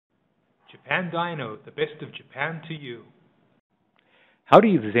Japan Dyno, the best of Japan to you.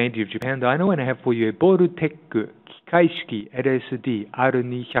 Howdy, this is Andy of Japan Dyno, and I have for you a BALLTEC 機械式 LSD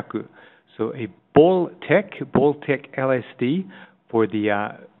R200. So a BALLTEC LSD for the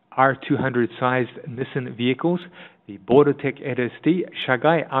R200 sized Nissan vehicles. The BALLTEC LSD,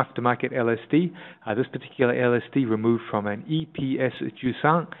 Shagai aftermarket LSD. This particular LSD removed from an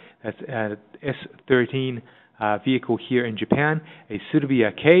EPS13, that's S13 vehicle here in Japan, a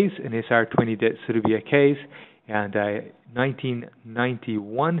Tsurubiya case, an SR20 Tsurubiya case, and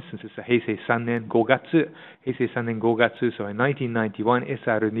 1991, since it's a Heisei 3年5月, Heisei 3年5月, so a 1991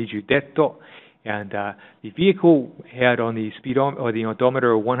 SR20 and the vehicle had on the speedometer or the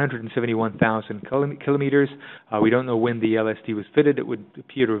odometer 171,000 kilometers. We don't know when the LSD was fitted. It would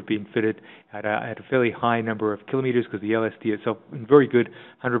appear to have been fitted at a fairly high number of kilometers because the LSD itself in very good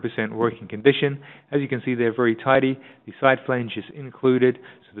 100% working condition. As you can see, they're very tidy. The side flange is included,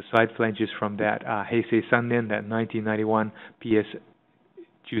 so the side flange is from that Heisei 3年, that 1991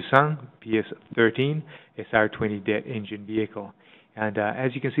 PS13 SR20 engine vehicle. And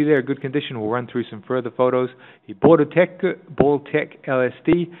as you can see there, good condition. We'll run through some further photos. The BALLTEC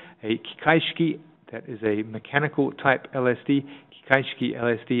LSD, a Kikaishiki, that is a mechanical type LSD, Kikaishiki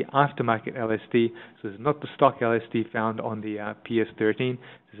LSD, aftermarket LSD. So this is not the stock LSD found on the PS13.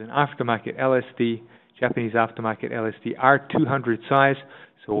 This is an aftermarket LSD, Japanese aftermarket LSD, R200 size.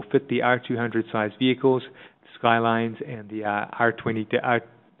 So we'll fit the R200 size vehicles, the Skylines, and the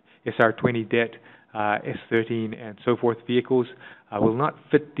SR20 Det, S13 and so forth vehicles. Will not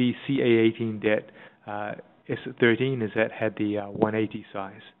fit the CA18 Det S13, as that had the 180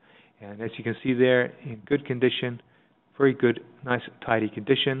 size. And as you can see there, in good condition, very good, nice, tidy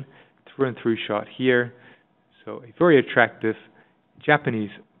condition, through and through shot here. So a very attractive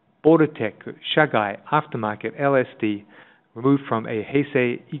Japanese BALLTEC Shagai aftermarket LSD removed from a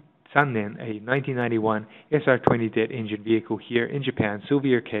Heisei 3年, a 1991 SR20 Det engine vehicle here in Japan,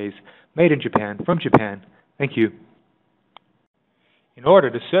 Silver case, made in Japan, from Japan. Thank you. In order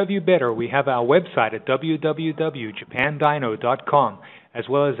to serve you better, we have our website at www.japandyno.com, as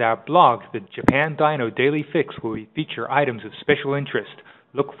well as our blog, the Japan Dyno Daily Fix, where we feature items of special interest.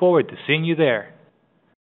 Look forward to seeing you there.